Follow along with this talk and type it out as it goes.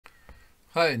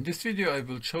Hi, in this video I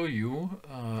will show you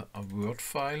a Word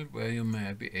file where you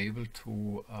may be able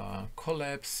to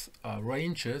collapse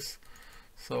ranges.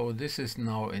 So this is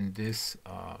now in this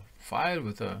file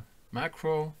with a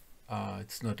macro.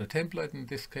 It's not a template in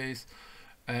this case,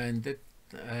 and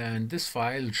this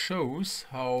file shows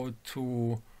how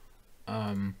to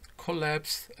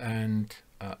collapse and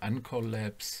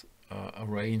uncollapse a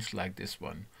range like this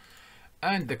one.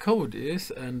 And the code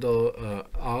is under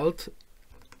Alt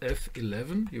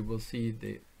F11. You will see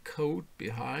the code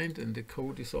behind, and the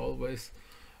code is always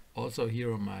also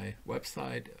here on my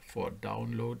website for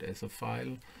download as a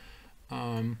file.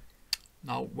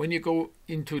 Now when you go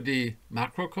into the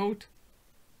macro code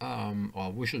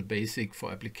or Visual Basic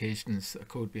for applications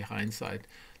code behind side,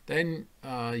 then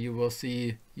you will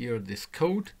see here this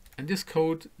code, and this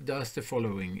code does the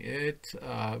following. It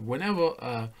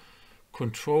whenever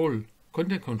content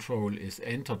control is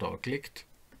entered or clicked,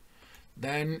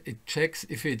 then it checks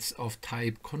if it's of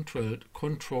type control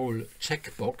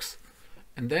checkbox,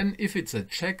 and then if it's a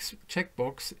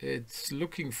checkbox, it's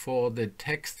looking for the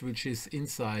text which is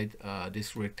inside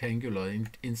this rectangular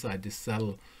inside this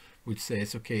cell, which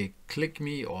says okay, click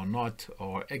me or not,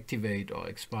 or activate or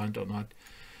expand or not.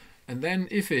 And then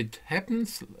if it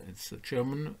happens, it's a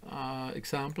German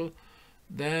example,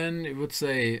 then it would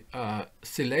say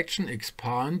selection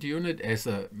expand unit as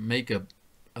make a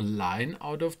line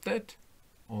out of that,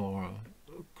 or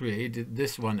create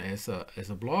this one as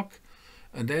a block,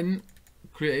 and then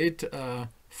create a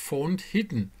font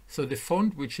hidden. So the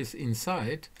font which is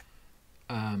inside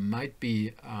might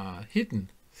be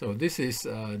hidden. So this is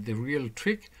the real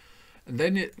trick. And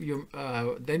then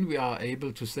then we are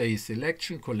able to say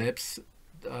selection collapse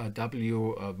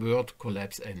word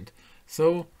collapse end.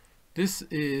 So this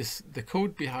is the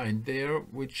code behind there,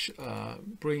 which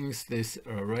brings this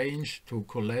range to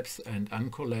collapse and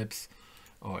uncollapse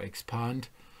or expand,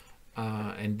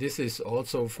 and this is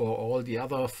also for all the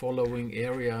other following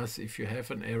areas if you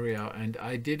have an area. And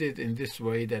I did it in this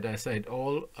way that I said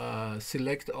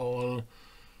select all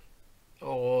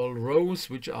rows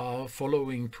which are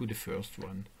following to the first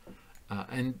one,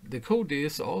 and the code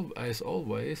is as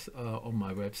always on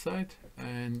my website,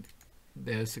 and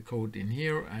there's a code in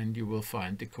here, and you will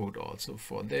find the code also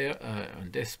for there on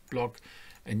this block,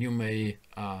 and you may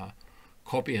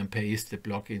copy and paste the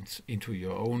block into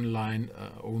your own line,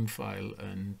 own file.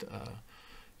 And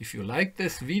if you like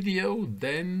this video,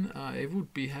 then I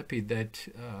would be happy that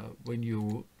when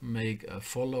you make a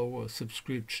follow, a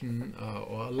subscription,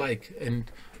 or a like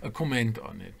and a comment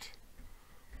on it.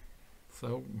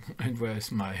 So, and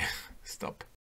where's my stop?